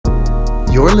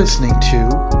You're listening to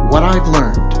What I've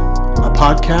Learned, a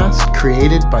podcast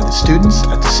created by the students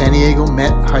at the San Diego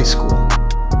Met High School.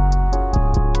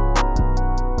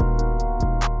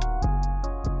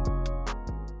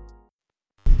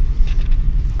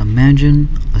 Imagine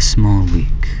a small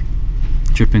leak,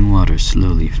 dripping water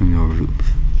slowly from your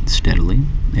roof. Steadily,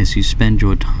 as you spend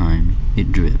your time,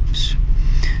 it drips.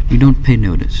 You don't pay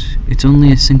notice. It's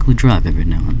only a single drop every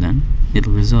now and then.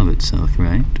 It'll resolve itself,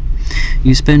 right?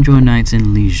 You spend your nights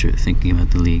in leisure thinking about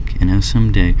the leak and how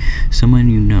someday someone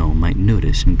you know might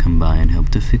notice and come by and help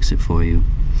to fix it for you.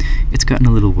 It's gotten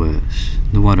a little worse.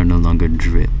 The water no longer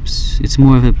drips. It's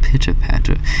more of a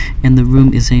pitter-patter, and the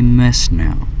room is a mess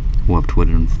now. Warped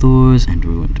wooden floors and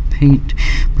ruined paint,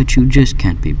 but you just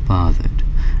can't be bothered.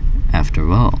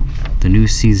 After all, the new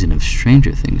season of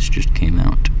Stranger Things just came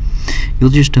out. You'll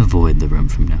just avoid the room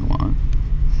from now on.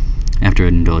 After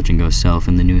indulging yourself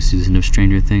in the new season of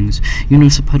Stranger Things, you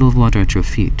notice a puddle of water at your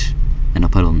feet, and a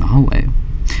puddle in the hallway,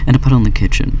 and a puddle in the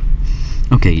kitchen.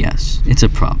 Okay, yes, it's a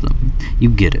problem.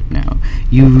 You get it now.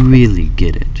 You really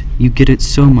get it. You get it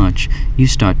so much, you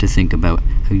start to think about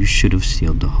how you should have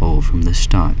sealed the hole from the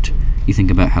start. You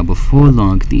think about how before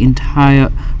long, the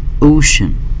entire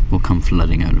ocean will come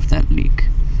flooding out of that leak.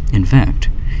 In fact,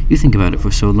 you think about it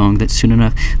for so long that soon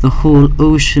enough, the whole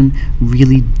ocean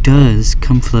really does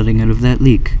come flooding out of that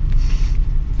leak.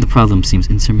 The problem seems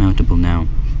insurmountable now.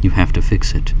 You have to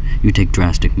fix it. You take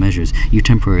drastic measures. You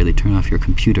temporarily turn off your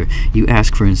computer. You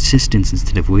ask for assistance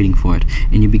instead of waiting for it,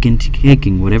 and you begin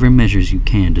taking whatever measures you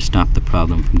can to stop the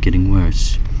problem from getting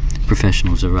worse.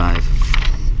 Professionals arrive.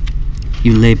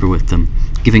 You labor with them,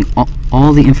 giving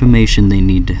all the information they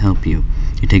need to help you.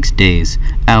 It takes days,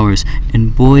 hours,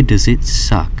 and boy does it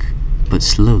suck. But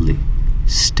slowly,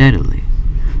 steadily,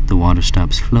 the water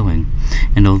stops flowing,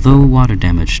 and although water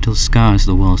damage still scars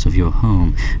the walls of your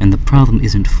home, and the problem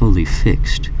isn't fully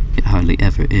fixed, it hardly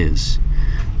ever is,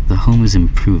 the home is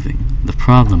improving, the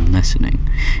problem lessening,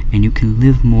 and you can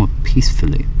live more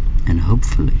peacefully and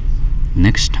hopefully.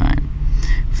 Next time,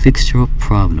 fix your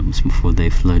problems before they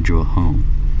flood your home.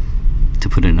 To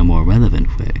put it in a more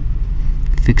relevant way,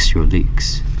 fix your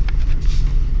leaks.